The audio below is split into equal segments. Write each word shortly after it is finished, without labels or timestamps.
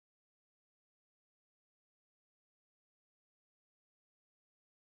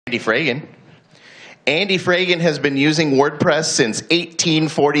Fragen. Andy Fragen has been using WordPress since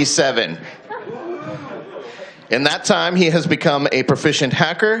 1847. In that time, he has become a proficient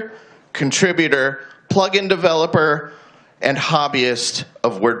hacker, contributor, plugin developer, and hobbyist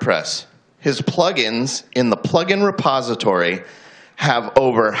of WordPress. His plugins in the plugin repository have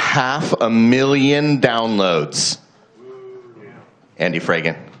over 500,000 downloads. Andy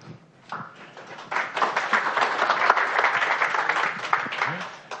Fragen.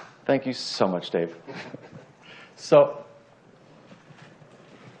 Thank you so much, Dave. So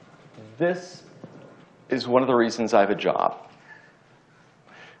this is one of the reasons I have a job,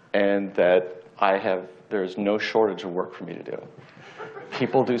 and that there's no shortage of work for me to do.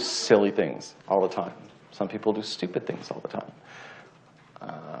 People do silly things all the time. Some people do stupid things all the time.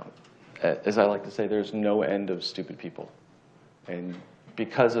 As I like to say, there's no end of stupid people. And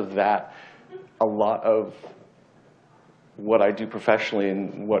because of that, a lot of what I do professionally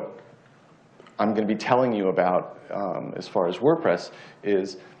and what I'm going to be telling you about as far as WordPress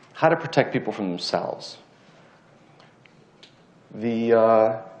is how to protect people from themselves.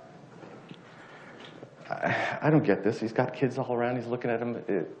 I don't get this. He's got kids all around. He's looking at them.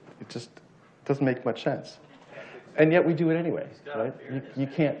 It just doesn't make much sense. And yet we do it anyway, right? You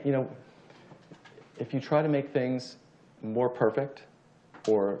can't, if you try to make things more perfect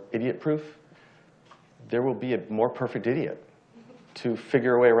or idiot-proof, there will be a more perfect idiot to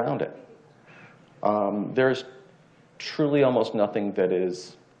figure a way around it. There's truly almost nothing that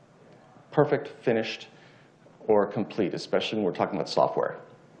is perfect, finished, or complete, especially when we're talking about software,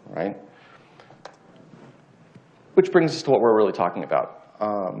 right? Which brings us to what we're really talking about.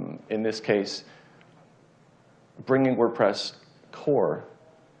 In this case, bringing WordPress core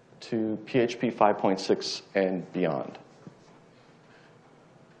to PHP 5.6 and beyond.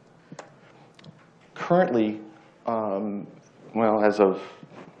 Currently, well, as of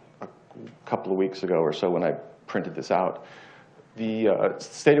a couple of weeks ago or so when I printed this out, the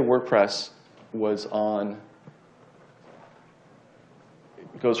state of WordPress was on,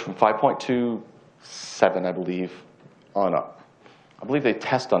 it goes from 5.27, I believe, on up. I believe they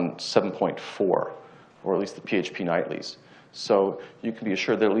test on 7.4, or at least the PHP nightlies. So you can be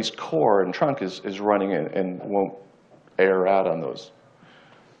assured that at least core and trunk is running and won't error out on those.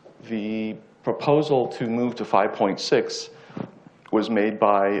 The proposal to move to 5.6 was made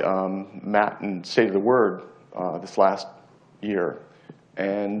by Matt and State of the Word this last year,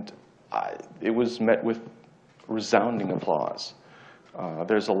 and it was met with resounding applause.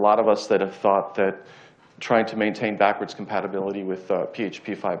 There's a lot of us that have thought that trying to maintain backwards compatibility with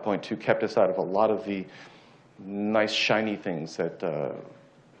PHP 5.2 kept us out of a lot of the nice shiny things that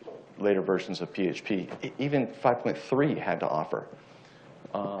later versions of PHP, even 5.3 had to offer.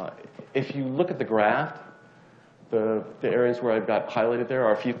 If you look at the graph, the areas where I've got highlighted there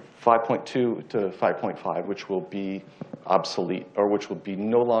are a few 5.2 to 5.5, which will be obsolete, or which will be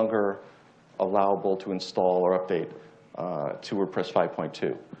no longer allowable to install or update to WordPress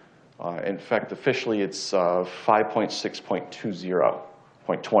 5.2. In fact, officially, it's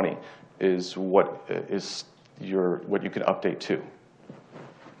 5.6.20.20 is what you can update to.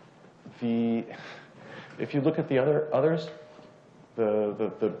 If you look at the others,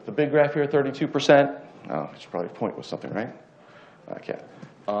 the big graph here, 32%. Oh, I should probably point with something, right? I can't.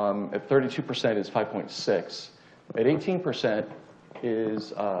 At 32% is 5.6. At 18%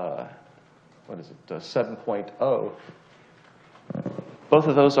 is what is it? 7.0. Both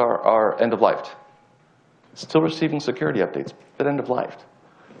of those are end of life. Still receiving security updates, but end of life.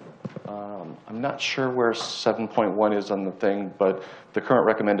 I'm not sure where 7.1 is on the thing, but the current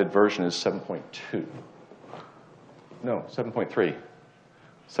recommended version is 7.2. No, 7.3.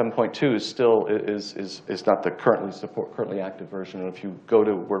 7.2 is still is not the currently active version. And if you go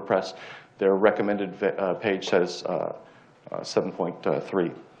to WordPress, their recommended page says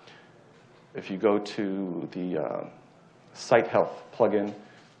 7.3. If you go to the Site Health plugin,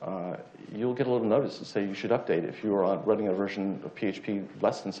 you'll get a little notice to say you should update if you are running a version of PHP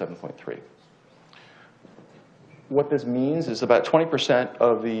less than 7.3. What this means is about 20%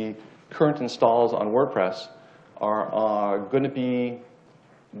 of the current installs on WordPress are going to be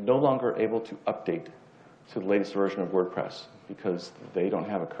no longer able to update to the latest version of WordPress because they don't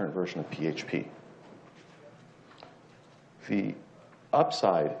have a current version of PHP. The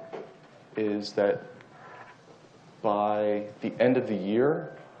upside is that by the end of the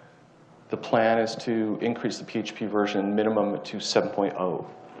year, the plan is to increase the PHP version minimum to 7.0,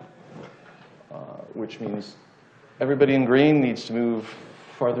 which means everybody in green needs to move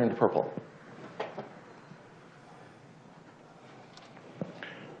farther into purple.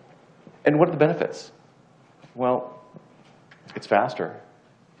 And what are the benefits? Well, it's faster.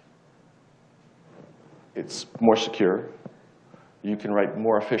 It's more secure. You can write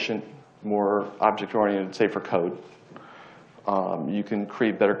more efficient, more object-oriented, safer code. You can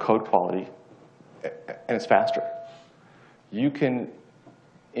create better code quality, and it's faster. You can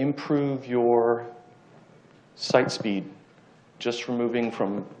improve your site speed just from moving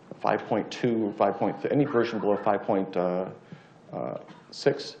from 5.2 or 5. Any version below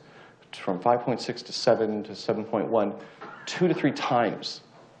 5.6, from 5.6 to 7 to 7.1, 2 to 3 times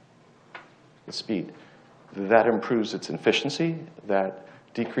the speed. That improves its efficiency, that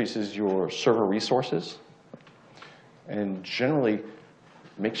decreases your server resources, and generally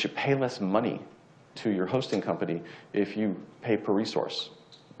makes you pay less money to your hosting company if you pay per resource.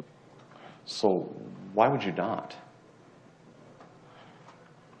 So why would you not?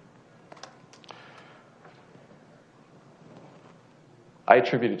 I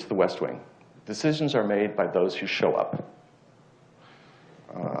attribute it to the West Wing. Decisions are made by those who show up.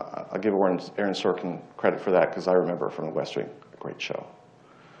 I'll give Aaron Sorkin credit for that because I remember from the West Wing, a great show.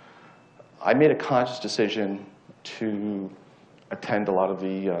 I made a conscious decision to attend a lot of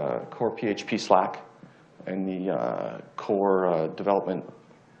the core PHP Slack and the core development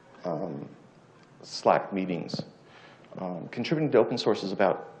Slack meetings. Contributing to open source is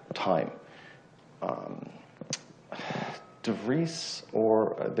about time. DeVries,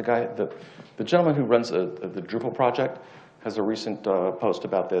 or the gentleman who runs the Drupal project, has a recent post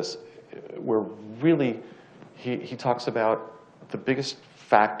about this, where really he talks about the biggest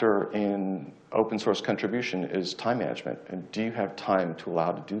factor in open source contribution is time management, and do you have time to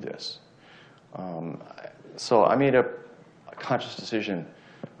allow to do this? So I made a conscious decision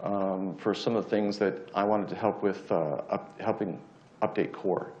for some of the things that I wanted to help with helping update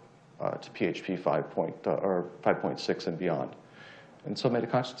core to PHP 5.6 and beyond. And so I made a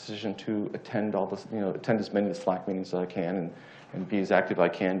conscious decision to attend attend as many of the Slack meetings as I can and be as active as I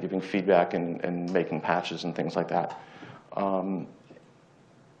can, giving feedback and making patches and things like that.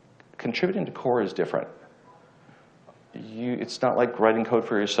 Contributing to core is different. It's not like writing code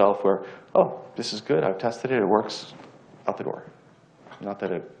for yourself where, oh, this is good, I've tested it, it works, out the door. Not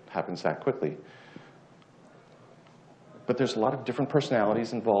that it happens that quickly. But there's a lot of different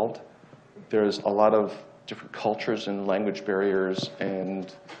personalities involved. There's a lot of different cultures and language barriers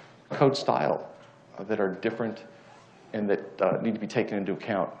and code style that are different and that need to be taken into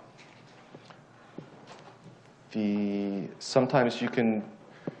account. Sometimes you can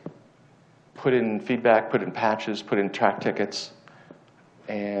put in feedback, put in patches, put in track tickets,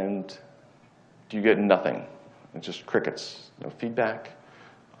 and you get nothing. It's just crickets. No feedback,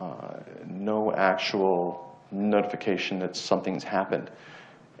 no actual notification that something's happened.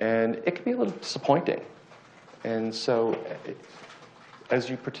 And it can be a little disappointing. And so as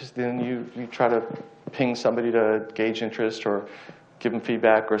you participate, you try to ping somebody to gauge interest or give them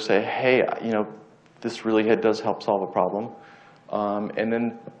feedback or say, hey, this really does help solve a problem. And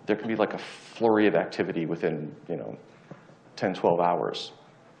then there can be like a flurry of activity within 10, 12 hours.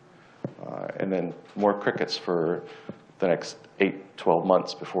 And then more crickets for the next 8, 12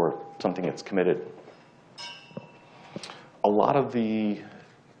 months before something gets committed. A lot of the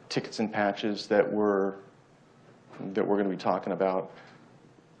tickets and patches that we're going to be talking about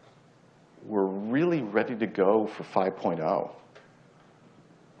were really ready to go for 5.0.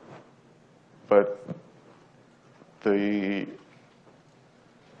 But the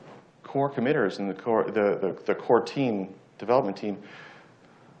core committers and the core team, development team,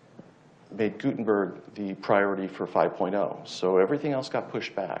 made Gutenberg the priority for 5.0. So everything else got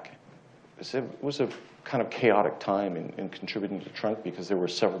pushed back. It was a kind of chaotic time in contributing to Trunk because there were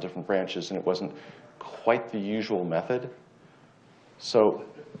several different branches and it wasn't quite the usual method. So,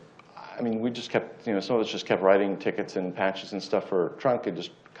 I mean, we just kept, some of us just kept writing tickets and patches and stuff for Trunk and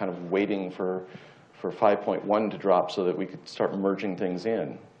just kind of waiting for 5.1 to drop so that we could start merging things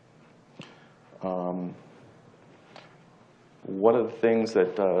in. One of the things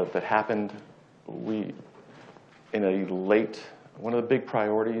that happened, one of the big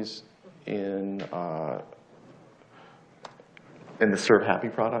priorities in the Serve Happy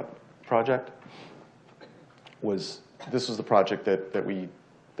project was, this was the project that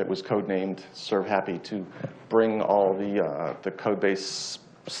was codenamed Serve Happy to bring all the code base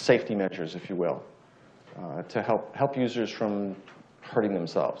safety measures, if you will, to help users from hurting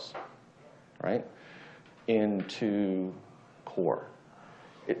themselves, right, into core.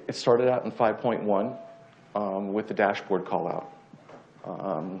 It started out in 5.1 with the dashboard call out.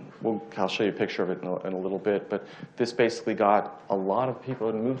 I'll show you a picture of it in a little bit, but this basically got a lot of people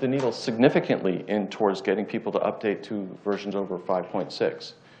and moved the needle significantly in towards getting people to update to versions over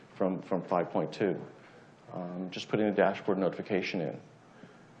 5.6 from 5.2. Just putting a dashboard notification in.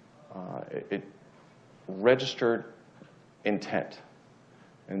 registered intent.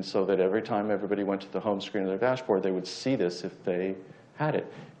 And so that every time everybody went to the home screen of their dashboard, they would see this if they had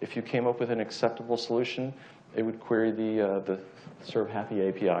it. If you came up with an acceptable solution, it would query the Serve Happy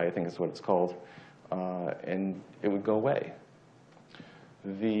API, I think is what it's called, and it would go away.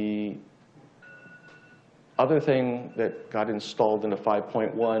 The other thing that got installed into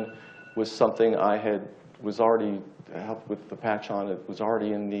 5.1 was something was already helped with the patch on. It was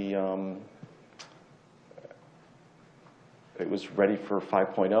already in the it was ready for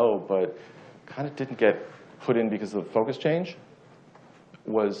 5.0, but kind of didn't get put in because of the focus change,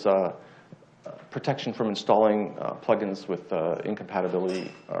 was protection from installing plugins with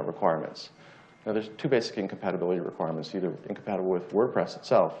incompatibility requirements. Now, there's two basic incompatibility requirements, either incompatible with WordPress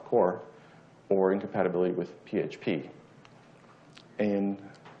itself, core, or incompatibility with PHP. And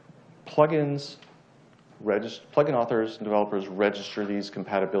plugin authors and developers register these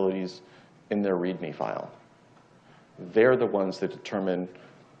compatibilities in their README file. They're the ones that determine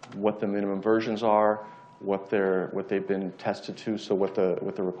what the minimum versions are, what they've been tested to, so what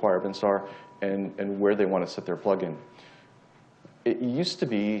the requirements are, and where they want to set their plugin. It used to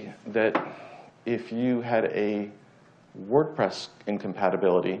be that if you had a WordPress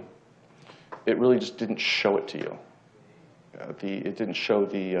incompatibility, it really just didn't show it to you. It didn't show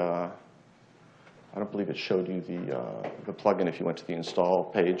the. I don't believe it showed you the plugin if you went to the install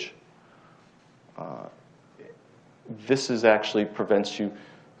page. This is actually prevents you,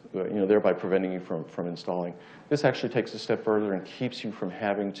 thereby preventing you from installing. This actually takes a step further and keeps you from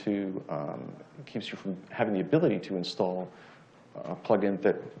having the ability to install a plugin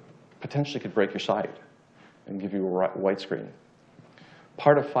that potentially could break your site and give you a white screen.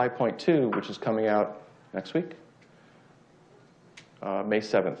 Part of 5.2, which is coming out next week, May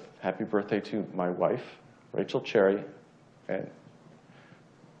 7th. Happy birthday to my wife, Rachel Cherry, and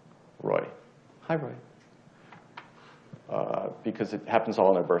Roy. Hi, Roy. Because it happens all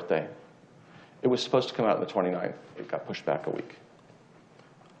on their birthday. It was supposed to come out on the 29th. It got pushed back a week.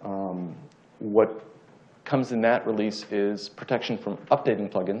 What comes in that release is protection from updating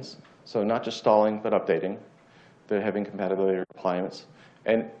plugins, so not just stalling, but updating, that have incompatibility requirements,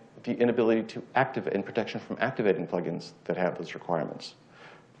 and the inability to activate, and protection from activating plugins that have those requirements.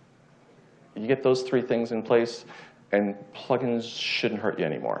 You get those three things in place, and plugins shouldn't hurt you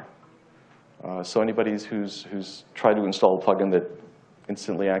anymore. So anybody who's tried to install a plugin that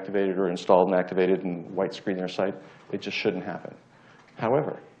instantly activated or installed and activated and white screen their site, it just shouldn't happen.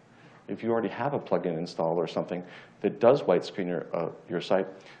 However, if you already have a plugin installed or something that does white screen your site,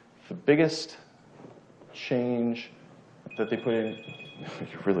 the biggest change that they put in,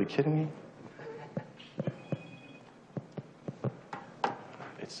 you're really kidding me?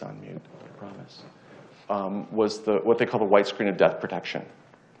 It's on mute, I promise. Was what they call the white screen of death protection.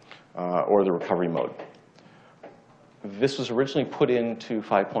 Or the recovery mode. This was originally put into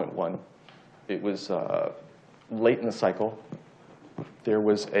 5.1. It was late in the cycle. There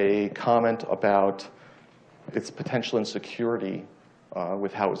was a comment about its potential insecurity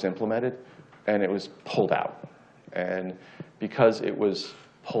with how it was implemented, and it was pulled out. And because it was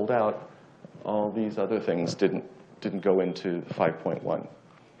pulled out, all these other things didn't go into 5.1.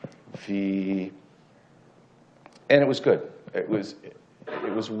 And it was good. It was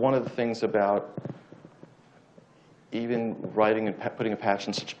one of the things about even writing and putting a patch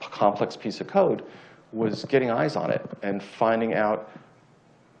in such a complex piece of code was getting eyes on it and finding out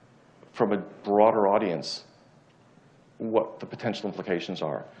from a broader audience what the potential implications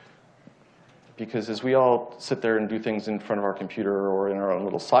are. Because as we all sit there and do things in front of our computer or in our own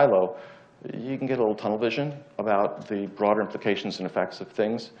little silo, you can get a little tunnel vision about the broader implications and effects of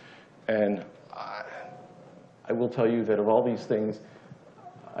things. And I will tell you that of all these things,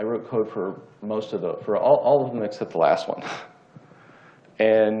 I wrote code for for all of them except the last one.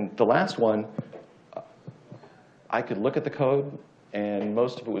 And the last one, I could look at the code, and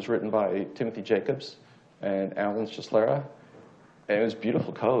most of it was written by Timothy Jacobs and Alan Scislera. And it was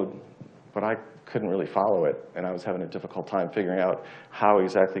beautiful code, but I couldn't really follow it. And I was having a difficult time figuring out how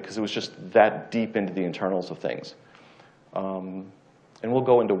exactly, because it was just that deep into the internals of things. And we'll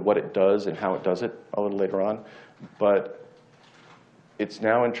go into what it does and how it does it a little later on. But it's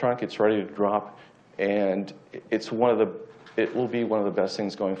now in trunk, it's ready to drop, and it will be one of the best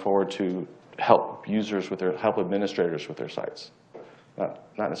things going forward to help help administrators with their sites. Not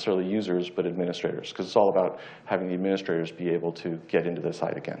necessarily users, but administrators, because it's all about having the administrators be able to get into the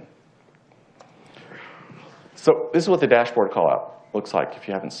site again. So this is what the dashboard callout looks like if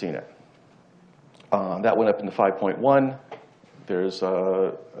you haven't seen it. That went up into 5.1. There's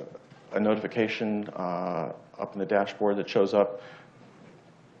a notification up in the dashboard that shows up.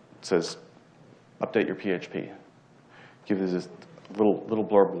 It says update your PHP. Give this little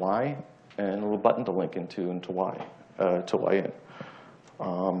blurb why and a little button to link into why, to why in.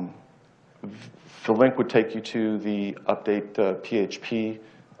 The link would take you to the update PHP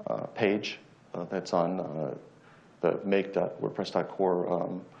page that's on the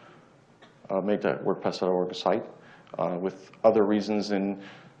make.wordpress.org site with other reasons and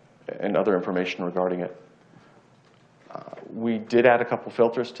other information regarding it. We did add a couple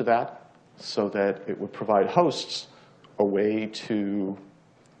filters to that so that it would provide hosts a way to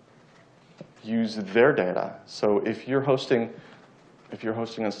use their data. So if you're hosting on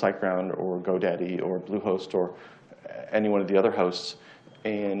SiteGround or GoDaddy or Bluehost or any one of the other hosts,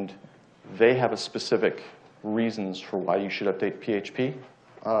 and they have a specific reasons for why you should update PHP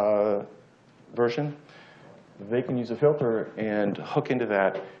version, they can use a filter and hook into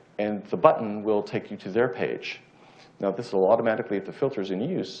that, and the button will take you to their page. Now, this will automatically, if the filter is in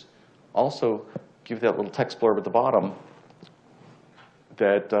use, also give that little text blurb at the bottom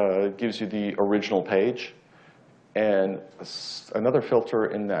that gives you the original page. And another filter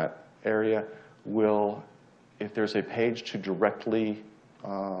in that area will, if there's a page to directly,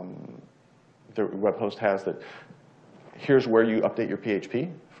 the web host has that, here's where you update your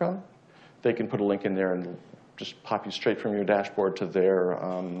PHP from, they can put a link in there and just pop you straight from your dashboard to their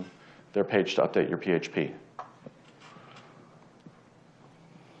page to update your PHP.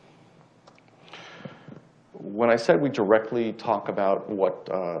 When I said we directly talk about what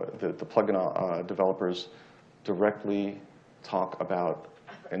the plugin developers directly talk about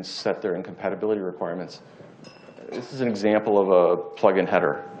and set their incompatibility requirements, this is an example of a plugin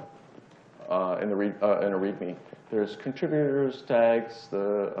header in a README. There's contributors, tags,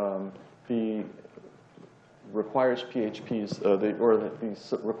 the requires PHP's,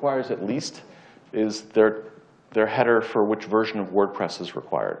 the requires at least is their header for which version of WordPress is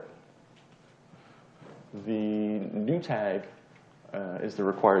required. The new tag is the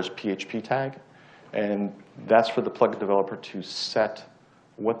requires PHP tag, and that's for the plugin developer to set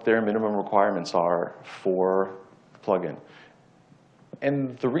what their minimum requirements are for the plugin.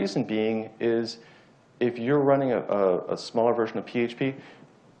 And the reason being is if you're running a smaller version of PHP,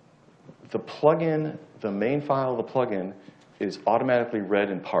 the plugin, the main file of the plugin is automatically read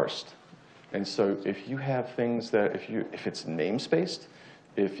and parsed. And so if you have things that, if it's namespaced,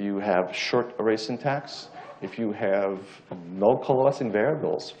 if you have short array syntax, if you have null coalescing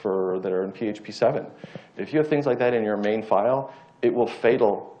variables that are in PHP 7, if you have things like that in your main file, it will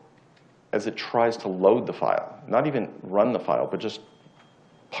fatal as it tries to load the file. Not even run the file, but just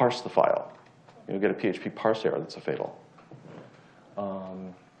parse the file. You'll get a PHP parse error that's a fatal.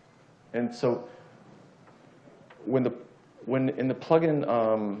 And so when in the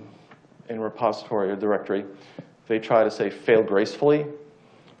plugin in repository or directory, they try to say fail gracefully,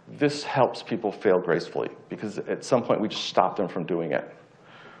 this helps people fail gracefully because at some point we just stop them from doing it.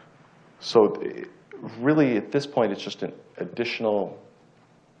 So really at this point it's just an additional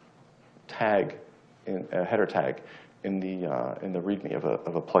tag, a header tag in the README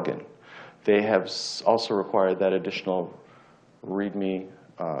of a plugin. They have also required that additional README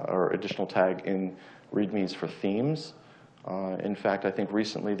or additional tag in READMEs for themes. In fact, I think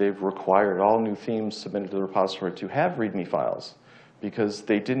recently they've required all new themes submitted to the repository to have README files because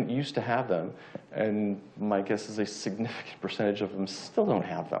they didn't used to have them, and my guess is a significant percentage of them still don't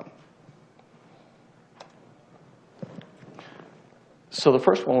have them. So the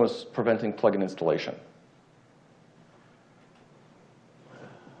first one was preventing plugin installation.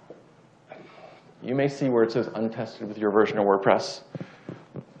 You may see where it says untested with your version of WordPress.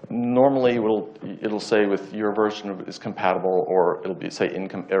 Normally, it'll say with your version is compatible, or it may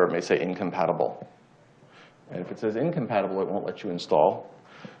say incompatible. And if it says incompatible, it won't let you install.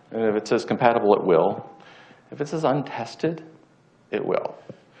 And if it says compatible, it will. If it says untested, it will.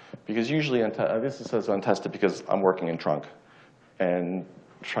 Because usually, this says untested because I'm working in Trunk. And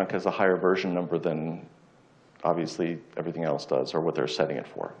Trunk has a higher version number than, obviously, everything else does, or what they're setting it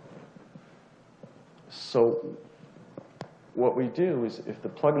for. So what we do is if the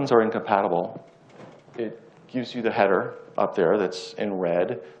plugins are incompatible, it gives you the header up there that's in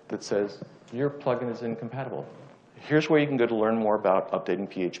red that says, your plugin is incompatible. Here's where you can go to learn more about updating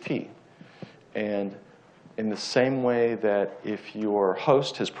PHP. And in the same way that if your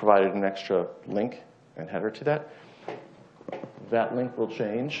host has provided an extra link and header to that, that link will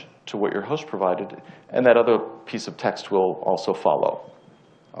change to what your host provided, and that other piece of text will also follow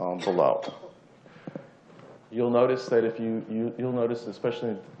below. You'll notice that if you'll notice,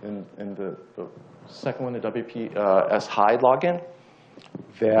 especially in the second one, the WPS hide login,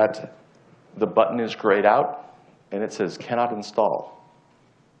 that the button is grayed out and it says cannot install.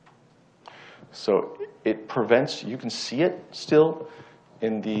 So it prevents, you can see it still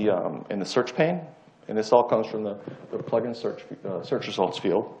in the search pane, and this all comes from the plugin search results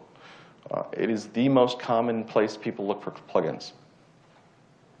field. It is the most common place people look for plugins,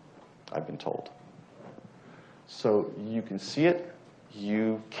 I've been told. So you can see it,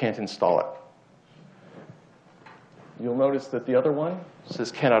 you can't install it. You'll notice that the other one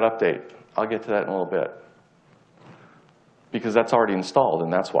says cannot update. I'll get to that in a little bit. Because that's already installed,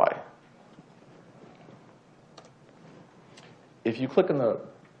 and that's why. If you click on the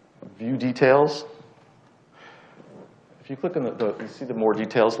View Details, if you click on you see the More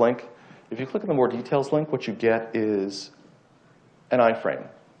Details link? If you click on the More Details link, what you get is an iframe.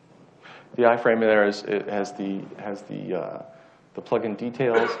 The iframe there has the plugin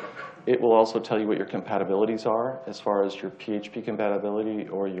details. It will also tell you what your compatibilities are as far as your PHP compatibility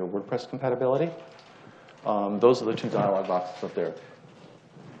or your WordPress compatibility. Those are the two dialog boxes up there.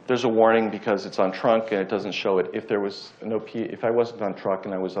 There's a warning because it's on trunk and it doesn't show it. If there was if I wasn't on trunk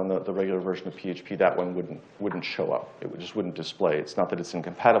and I was on the regular version of PHP, that one wouldn't show up. It just wouldn't display. It's not that it's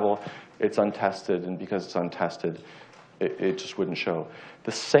incompatible. It's untested, and because it's untested, it just wouldn't show.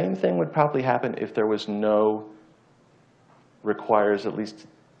 The same thing would probably happen if there was no requires at least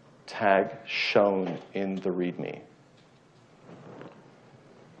tag shown in the README.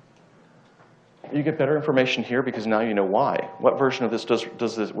 You get better information here because now you know why. What version of this of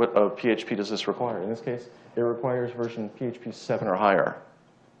PHP does this require? In this case, it requires version PHP 7 or higher.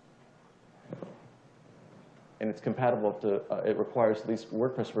 And it's compatible up to, it requires at least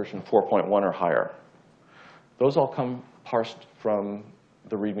WordPress version 4.1 or higher. Those all come parsed from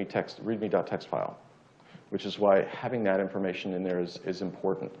the readme.txt file, which is why having that information in there is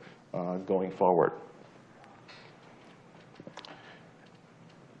important going forward.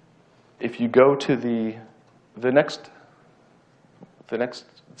 If you go to the next,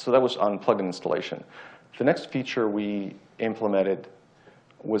 so that was on plugin installation. The next feature we implemented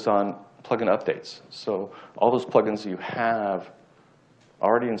was on plugin updates. So all those plugins you have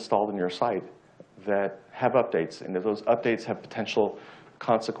already installed in your site that have updates, and if those updates have potential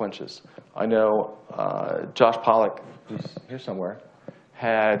consequences. I know Josh Pollock, who's here somewhere,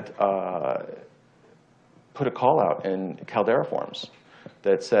 had put a call out in Caldera forums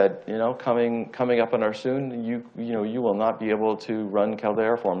that said, coming up on our soon, you will not be able to run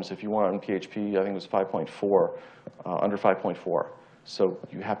Caldera forms if you want on PHP. I think it was 5.4, under 5.4. So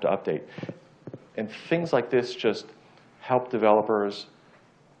you have to update, and things like this just help developers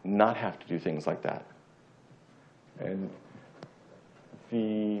not have to do things like that. And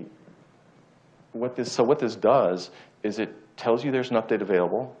what this does is it tells you there's an update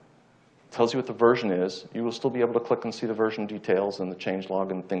available. Tells you what the version is. You will still be able to click and see the version details and the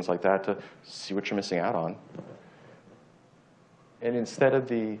changelog and things like that to see what you're missing out on. And instead of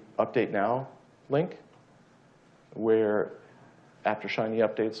the Update Now link, where after Shiny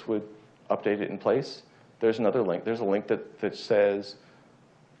updates would update it in place, there's another link. There's a link that says,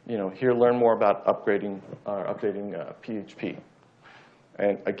 here, learn more about updating PHP.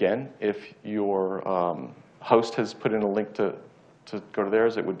 And again, if your host has put in a link to go to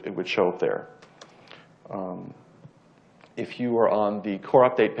theirs, it would show up there. If you are on the core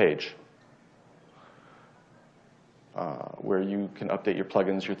update page, where you can update your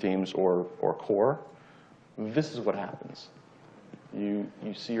plugins, your themes, or core, this is what happens. You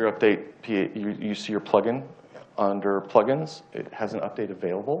see your update, you see your plugin under plugins. It has an update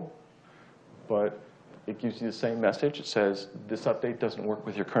available, but it gives you the same message. It says, this update doesn't work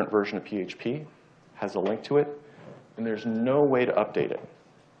with your current version of PHP, has a link to it, and there's no way to update it.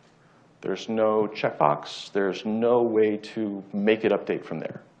 There's no checkbox. There's no way to make it update from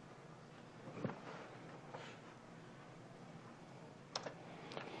there.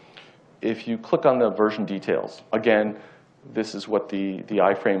 If you click on the version details, again, this is what the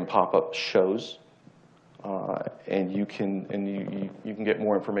iframe pop-up shows, and you can get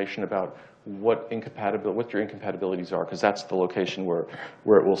more information about what your incompatibilities are, because that's the location where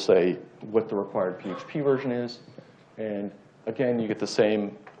it will say what the required PHP version is. And again, you get the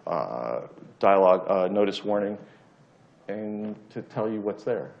same dialog notice warning, and to tell you what's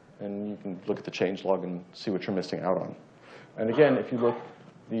there. And you can look at the changelog and see what you're missing out on. And again, if you look,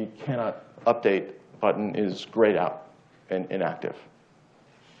 the cannot update button is grayed out and inactive.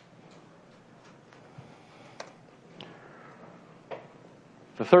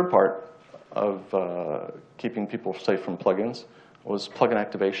 The third part of keeping people safe from plugins was plugin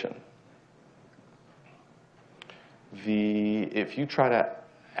activation. If you try to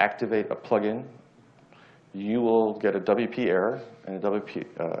activate a plugin, you will get a WP error and a WP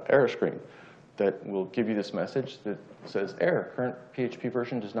error screen that will give you this message that says, error, current PHP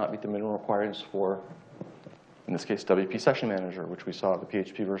version does not meet the minimum requirements for, in this case, WP Session Manager, which we saw the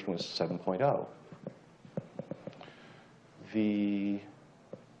PHP version was 7.0.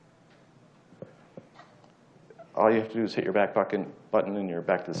 All you have to do is hit your back button and you're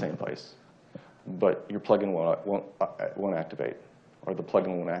back to the same place. But your plugin won't activate, or the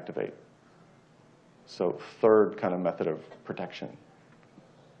plugin won't activate. So third kind of method of protection.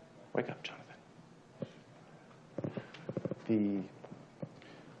 Wake up, Jonathan. The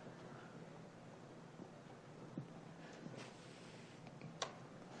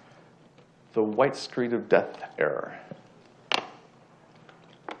white screen of death error.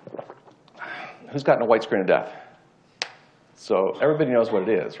 Who's gotten a white screen of death? So everybody knows what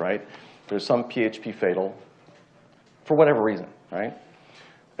it is, right? There's some PHP fatal for whatever reason, right?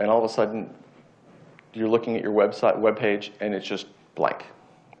 And all of a sudden, you're looking at your web page, and it's just blank.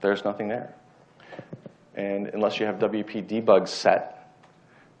 There's nothing there. And unless you have WP debug set,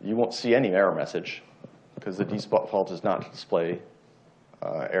 you won't see any error message, because the default does not display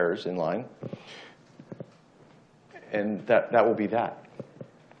errors in line. And that will be that.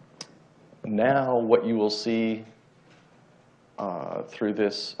 Now what you will see through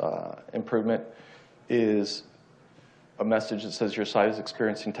this improvement is a message that says your site is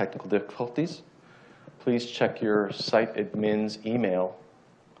experiencing technical difficulties. Please check your site admin's email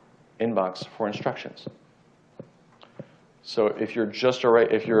inbox for instructions. So if you're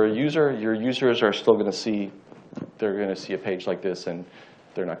if you're a user, your users are still going to see, they're going to see a page like this, and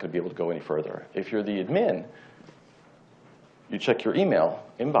they're not going to be able to go any further. If you're the admin, you check your email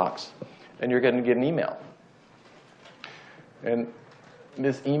inbox, and you're going to get an email. And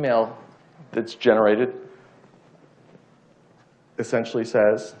this email that's generated essentially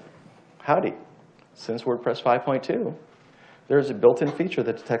says, howdy, since WordPress 5.2, there's a built-in feature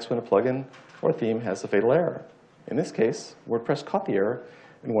that detects when a plugin or theme has a fatal error. In this case, WordPress caught the error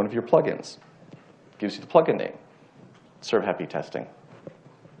in one of your plugins. Gives you the plugin name. Serve happy testing.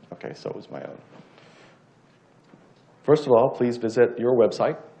 Okay, so it was my own. First of all, please visit your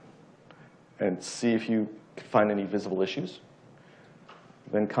website and see if you can find any visible issues.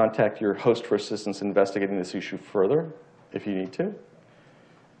 Then contact your host for assistance in investigating this issue further, if you need to.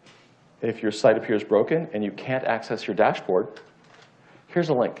 If your site appears broken and you can't access your dashboard, here's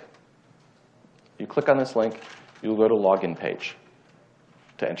a link. You click on this link, you'll go to login page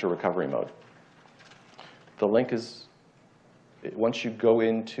to enter recovery mode. The link is, once you go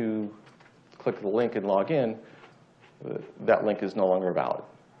into, click the link and log in, that link is no longer valid.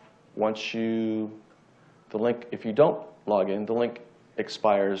 Once the link, if you don't log in, the link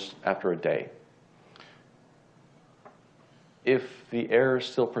expires after a day. If the error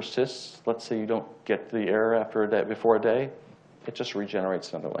still persists, let's say you don't get the error after a day, before a day, it just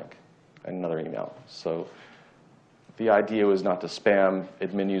regenerates another link and another email. So the idea was not to spam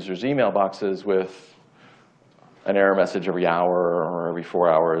admin users' email boxes with an error message every hour or every 4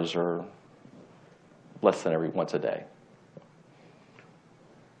 hours or less than once a day.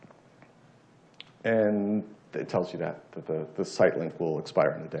 And it tells you that the site link will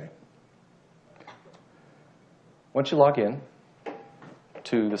expire in a day. Once you log in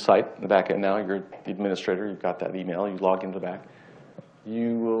to the site, in the back end now, you're the administrator, you've got that email, you log into the back,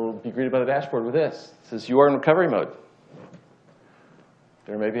 you will be greeted by the dashboard with this. It says, you are in recovery mode.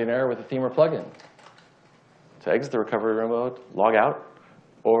 There may be an error with a theme or plugin. To exit the recovery mode, log out,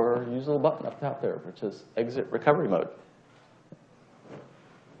 or use a little button up top there, which says exit recovery mode.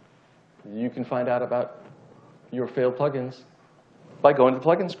 You can find out about your failed plugins by going to the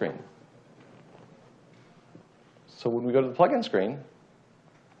plugin screen. So when we go to the plugin screen,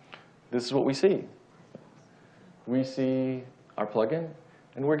 this is what we see. We see our plugin,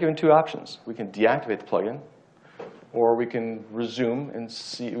 and we're given two options. We can deactivate the plugin, or we can resume and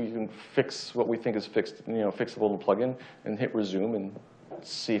see. We can fix what we think is fixable in the plugin, and hit resume and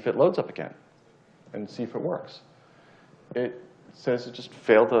see if it loads up again, and see if it works. It says it just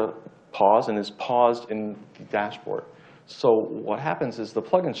failed to pause and is paused in the dashboard. So what happens is the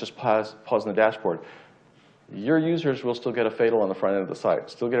plugins just pause in the dashboard. Your users will still get a fatal on the front end of the site,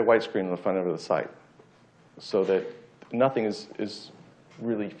 still get a white screen on the front end of the site, so that nothing is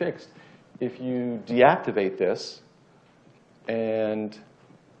really fixed. If you deactivate this and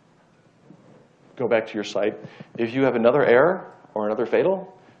go back to your site, if you have another error or another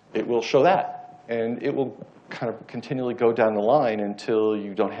fatal, it will show that. And it will kind of continually go down the line until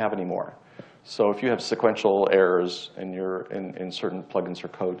you don't have any more. So if you have sequential errors in certain plugins or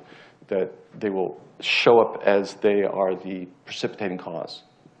code, that they will show up as they are the precipitating cause.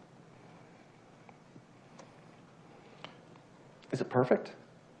 Is it perfect?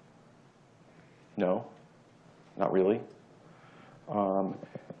 No, not really. One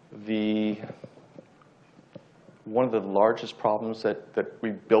of the largest problems that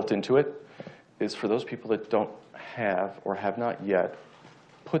we built into it is for those people that don't have or have not yet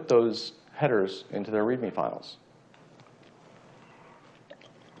put those headers into their README files.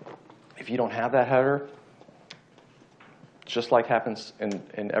 If you don't have that header, just like happens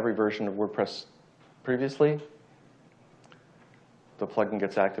in every version of WordPress previously, the plugin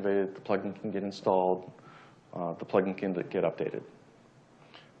gets activated, the plugin can get installed, the plugin can get updated.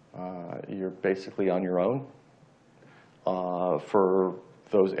 You're basically on your own for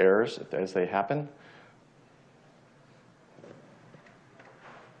those errors as they happen.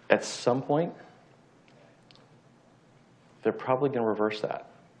 At some point, they're probably going to reverse that,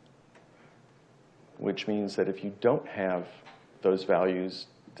 which means that if you don't have those values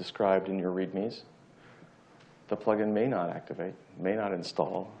described in your READMEs, the plugin may not activate, may not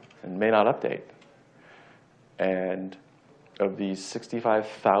install, and may not update. And of these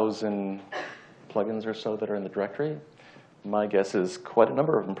 65,000 plugins or so that are in the directory, my guess is quite a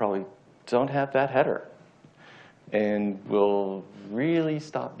number of them probably don't have that header and will really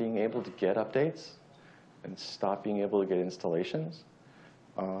stop being able to get updates and stop being able to get installations.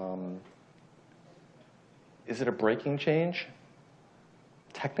 Is it a breaking change?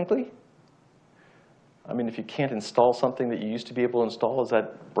 Technically. I mean, if you can't install something that you used to be able to install, is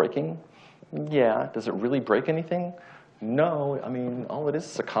that breaking? Yeah. Does it really break anything? No. I mean, all it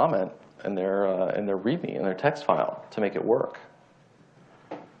is a comment in their README, in their text file, to make it work.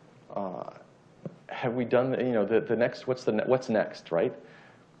 Have we done the next? What's next, right?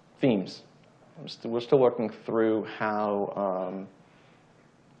 Themes. We're still working through how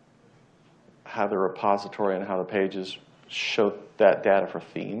the repository and how the pages show that data for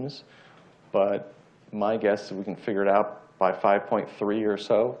themes, but my guess is we can figure it out by 5.3 or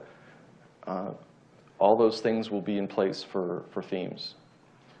so. All those things will be in place for themes,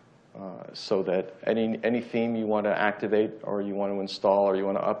 so that any theme you want to activate or you want to install or you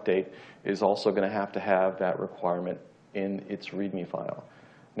want to update is also going to have that requirement in its README file.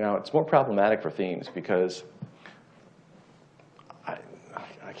 Now, it's more problematic for themes because I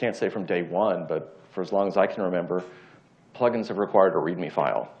can't say from day one, but for as long as I can remember, plugins have required a README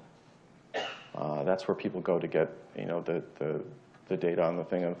file. That's where people go to get the data on the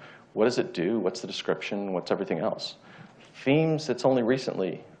thing of what does it do, what's the description, what's everything else. Themes, it's only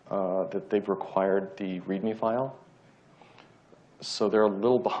recently that they've required the README file, so they're a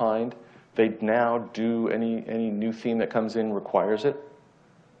little behind. They now do any new theme that comes in requires it.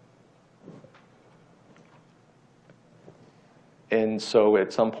 And so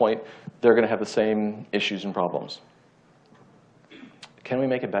at some point, they're going to have the same issues and problems. Can we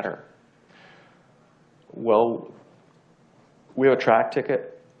make it better? Well, we have a track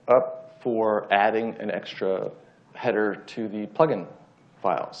ticket up for adding an extra header to the plugin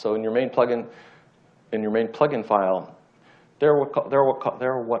file. So in your main plugin file, there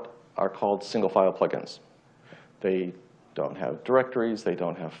are what are called single file plugins. They don't have directories, they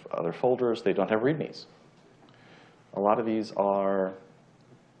don't have other folders, they don't have READMEs. A lot of these are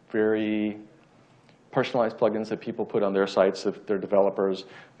very personalized plugins that people put on their sites if they're developers,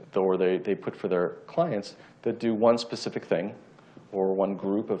 or they put for their clients that do one specific thing or one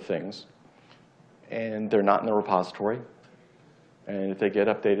group of things. And they're not in the repository. And if they get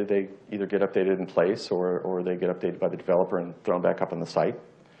updated, they either get updated in place or they get updated by the developer and thrown back up on the site.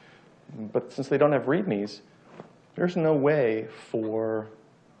 But since they don't have READMEs, there's no way for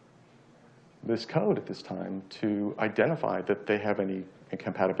this code at this time to identify that they have any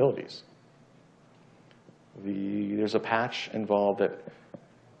incompatibilities. There's a patch involved that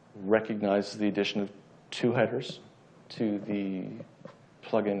recognizes the addition of 2 headers to the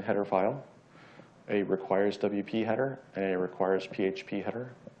plugin header file. A requires WP header and a requires PHP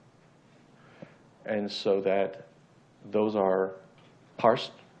header. And so that those are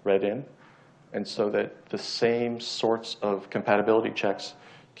parsed, read in, and so that the same sorts of compatibility checks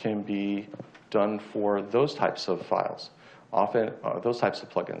can be done for those types of files, often those types of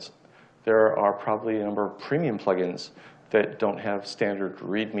plugins. There are probably a number of premium plugins that don't have standard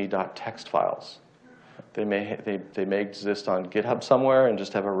readme.txt files. They may exist on GitHub somewhere and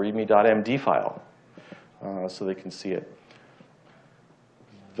just have a readme.md file, so they can see it.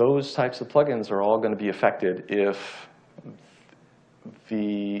 Those types of plugins are all going to be affected if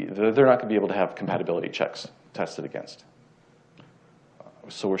they're not going to be able to have compatibility checks tested against.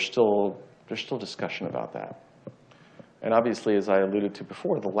 So there's still discussion about that. And obviously, as I alluded to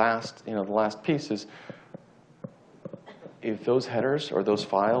before, the last piece is if those headers or those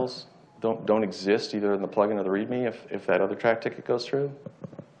files don't exist either in the plugin or the README, if that other track ticket goes through,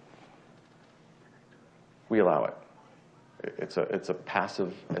 we allow it. It's a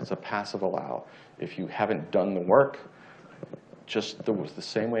passive allow. If you haven't done the work, just the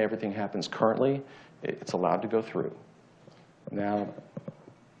same way everything happens currently, it's allowed to go through. Now,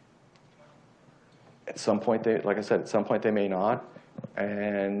 at some point, like I said, at some point they may not,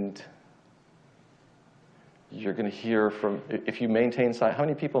 and you're going to hear from, if you maintain sites, how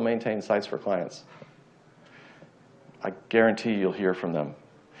many people maintain sites for clients? I guarantee you'll hear from them,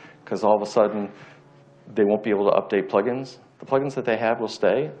 because all of a sudden, they won't be able to update plugins. The plugins that they have will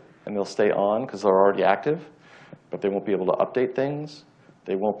stay, and they'll stay on because they're already active, but they won't be able to update things.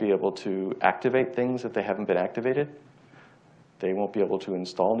 They won't be able to activate things if they haven't been activated. They won't be able to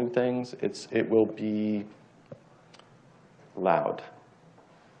install new things. It will be loud.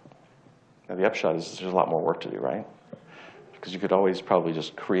 Now, the upshot is there's a lot more work to do, right? Because you could always probably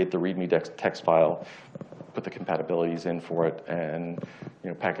just create the README text file, put the compatibilities in for it, and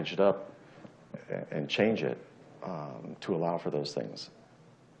package it up and change it to allow for those things.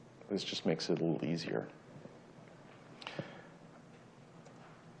 This just makes it a little easier.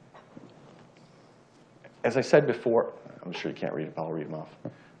 As I said before, I'm sure you can't read it, but I'll read them off.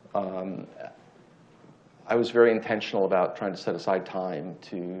 I was very intentional about trying to set aside time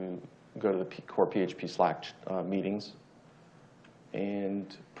to go to the core PHP Slack meetings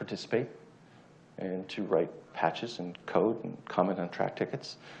and participate, and to write patches and code and comment on track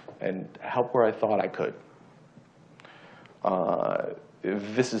tickets and help where I thought I could.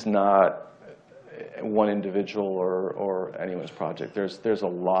 This is not one individual or anyone's project. There's a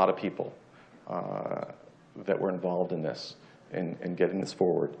lot of people that were involved in this and getting this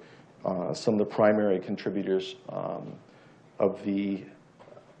forward. Some of the primary contributors of the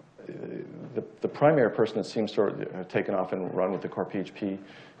primary person that seems to have taken off and run with the core PHP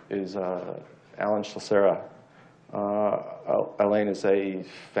is Alan Schlesera. Elaine is a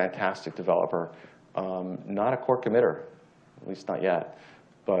fantastic developer, not a core committer, at least not yet,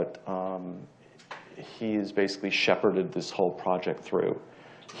 but he has basically shepherded this whole project through.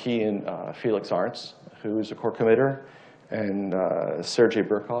 He and Felix Arntz, who is a core committer, and Sergey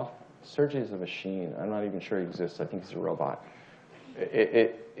Burkov. Sergey is a machine. I'm not even sure he exists. I think he's a robot.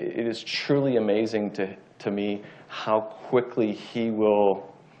 It is truly amazing to me how quickly he will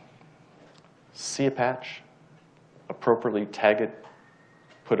see a patch, appropriately tag it,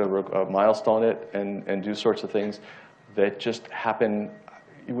 put a milestone in it, and do sorts of things that just happen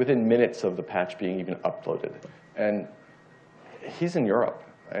within minutes of the patch being even uploaded. And he's in Europe,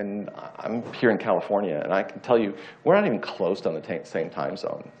 and I'm here in California, and I can tell you, we're not even close on the same time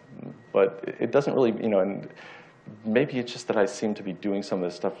zone. But it doesn't really, and maybe it's just that I seem to be doing some of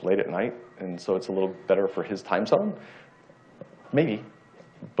this stuff late at night, and so it's a little better for his time zone. Maybe.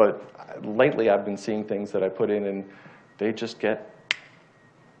 But lately I've been seeing things that I put in, and they just get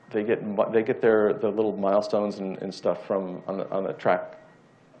the little milestones and stuff from on the track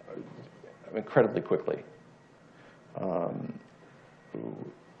incredibly quickly.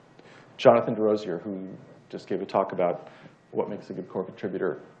 Jonathan DeRosier, who just gave a talk about what makes a good core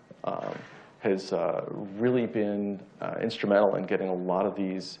contributor, has really been instrumental in getting a lot of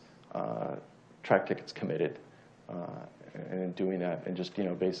these track tickets committed, and in doing that, and just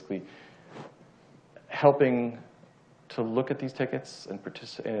basically helping to look at these tickets and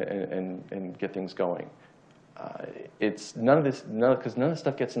participate and get things going. It's because none of this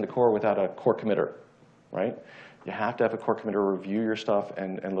stuff gets into core without a core committer, right? You have to have a core committer review your stuff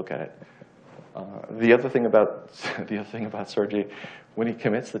and look at it. The other thing about Sergey, when he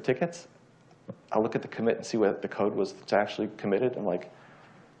commits the tickets, I look at the commit and see what the code was that's actually committed. I'm like,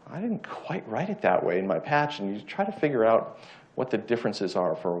 I didn't quite write it that way in my patch. And you try to figure out what the differences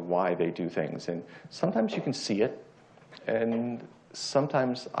are for why they do things. And sometimes you can see it, and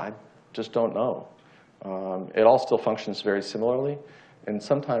sometimes I just don't know. It all still functions very similarly. And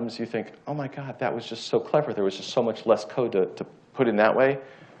sometimes you think, oh my God, that was just so clever. There was just so much less code to put in that way.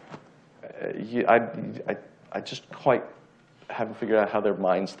 I just quite haven't figured out how their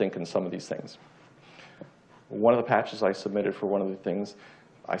minds think in some of these things. One of the patches I submitted for one of the things,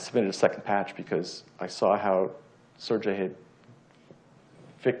 I submitted a second patch because I saw how Sergey had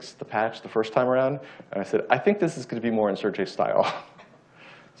fixed the patch the first time around. And I said, I think this is going to be more in Sergey's style.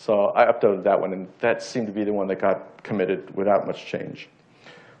 So I uploaded that one, and that seemed to be the one that got committed without much change.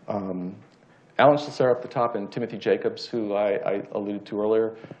 Alan Schlesser up the top and Timothy Jacobs, who I alluded to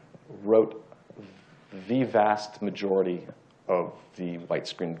earlier, wrote the vast majority of the white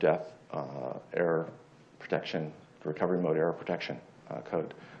screen death error protection, recovery mode error protection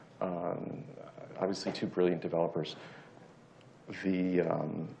code. Obviously, two brilliant developers.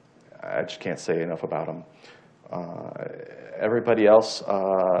 I just can't say enough about them. Everybody else,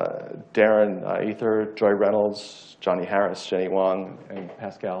 Darren Ether, Joy Reynolds, Johnny Harris, Jenny Wong, and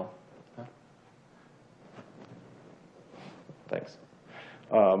Pascal. Huh? Thanks.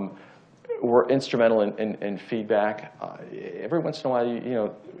 Were instrumental in feedback. Every once in a while,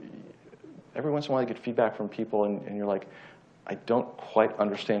 every once in a while you get feedback from people, and you're like, I don't quite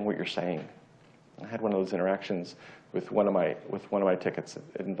understand what you're saying. I had one of those interactions with one of my tickets.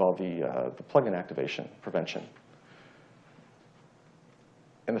 It involved the plugin activation prevention.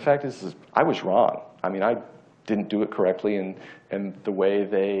 And the fact is I was wrong. I mean, I didn't do it correctly, and the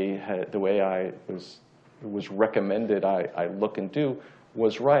way I was recommended I look and do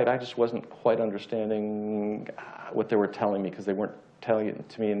was right. I just wasn't quite understanding what they were telling me, because they weren't telling it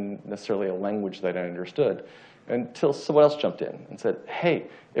to me in necessarily a language that I understood, until someone else jumped in and said, hey,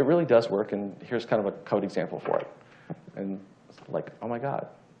 it really does work, and here's kind of a code example for it. And it's like, oh my God,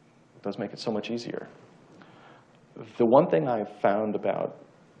 it does make it so much easier. The one thing I've found about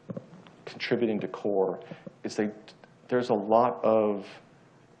contributing to core is there's a lot of,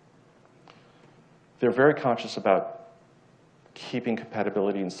 they're very conscious about keeping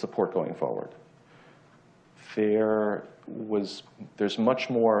compatibility and support going forward. There's much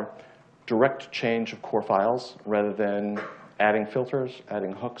more direct change of core files rather than adding filters,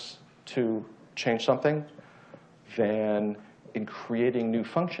 adding hooks to change something, than in creating new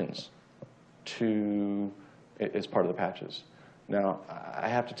functions as part of the patches. Now, I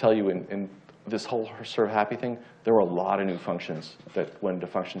have to tell you, in this whole sort of happy thing, there were a lot of new functions that went into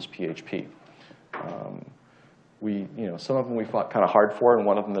functions PHP. Some of them we fought kind of hard for, and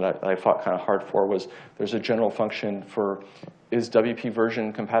one of them that I fought kind of hard for was there's a general function for is WP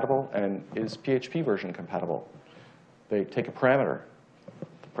version compatible and is PHP version compatible. They take a parameter.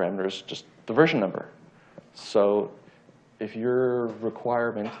 The parameter is just the version number. So if your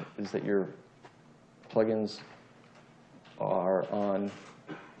requirement is that your plugins are on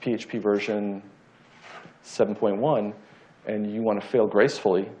PHP version 7.1 and you want to fail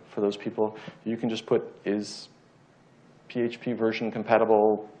gracefully for those people, you can just put is PHP version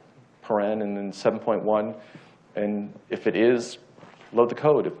compatible paren and then 7.1, and if it is, load the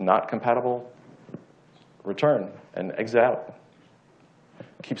code. If not compatible, return and exit out.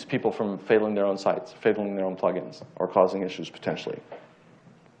 Keeps people from failing their own sites, failing their own plugins, or causing issues potentially.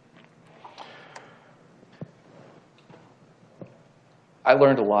 I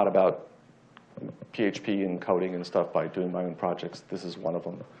learned a lot about PHP and coding and stuff by doing my own projects. This is one of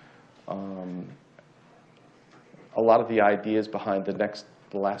them. A lot of the ideas behind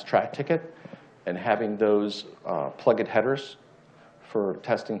the last track ticket and having those plugin headers for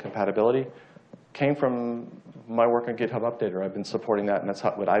testing compatibility came from my work on GitHub Updater. I've been supporting that, and that's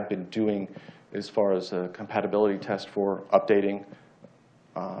what I've been doing as far as a compatibility test for updating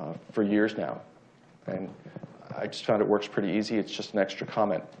for years now. And I just found it works pretty easy. It's just an extra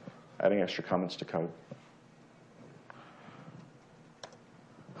comment, adding extra comments to code.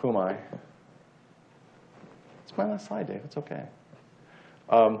 Who am I? It's my last slide, Dave. It's OK.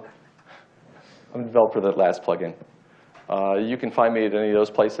 I'm a developer of that last plugin. You can find me at any of those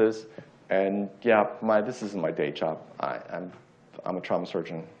places. And yeah, this isn't my day job. I'm a trauma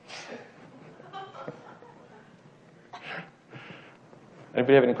surgeon.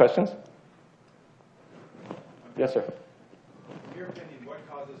 Anybody have any questions? Yes, sir. In your opinion, what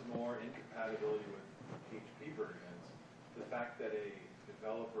causes more incompatibility with PHP versions? The fact that a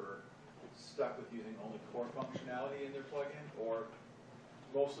developer stuck with using only core functionality in their plugin, or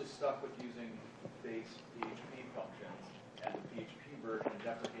mostly stuck with using base PHP functions, and the PHP version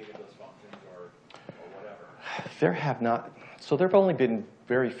deprecated those functions, or whatever? There have not. So there have only been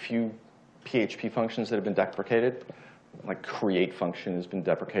very few PHP functions that have been deprecated. Like create function has been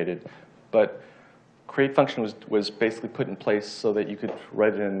deprecated. But create function was basically put in place so that you could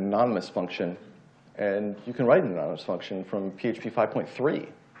write an anonymous function. And you can write an anonymous function from PHP 5.3.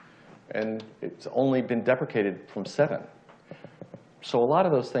 And it's only been deprecated from 7. So a lot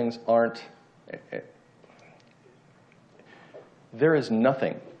of those things aren't. There is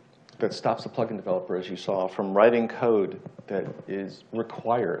nothing that stops a plugin developer, as you saw, from writing code that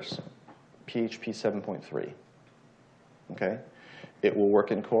requires PHP 7.3. Okay? It will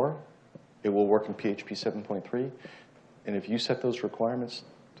work in core. It will work in PHP 7.3. And if you set those requirements,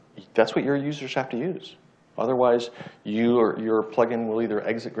 that's what your users have to use. Otherwise, your plugin will either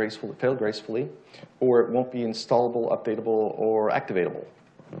exit gracefully, fail gracefully, or it won't be installable, updatable, or activatable.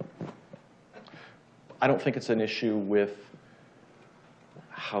 I don't think it's an issue with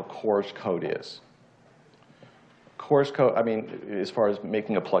how Core's code is. Core's code, I mean, as far as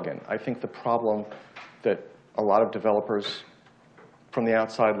making a plugin, I think the problem that a lot of developers from the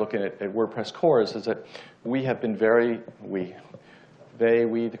outside looking at WordPress cores is that we have been we,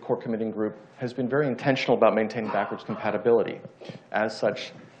 the core committing group, has been very intentional about maintaining backwards compatibility. As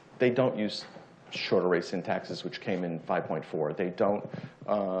such, they don't use short array syntaxes, which came in 5.4. They don't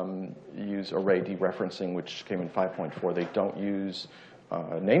use array dereferencing, which came in 5.4. They don't use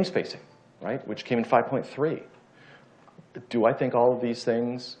namespacing, right, which came in 5.3. Do I think all of these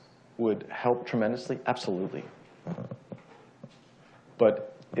things would help tremendously? Absolutely.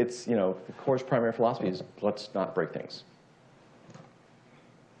 But it's, you know, the core's primary philosophy is let's not break things.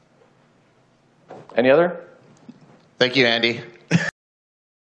 Any other? Thank you, Andy.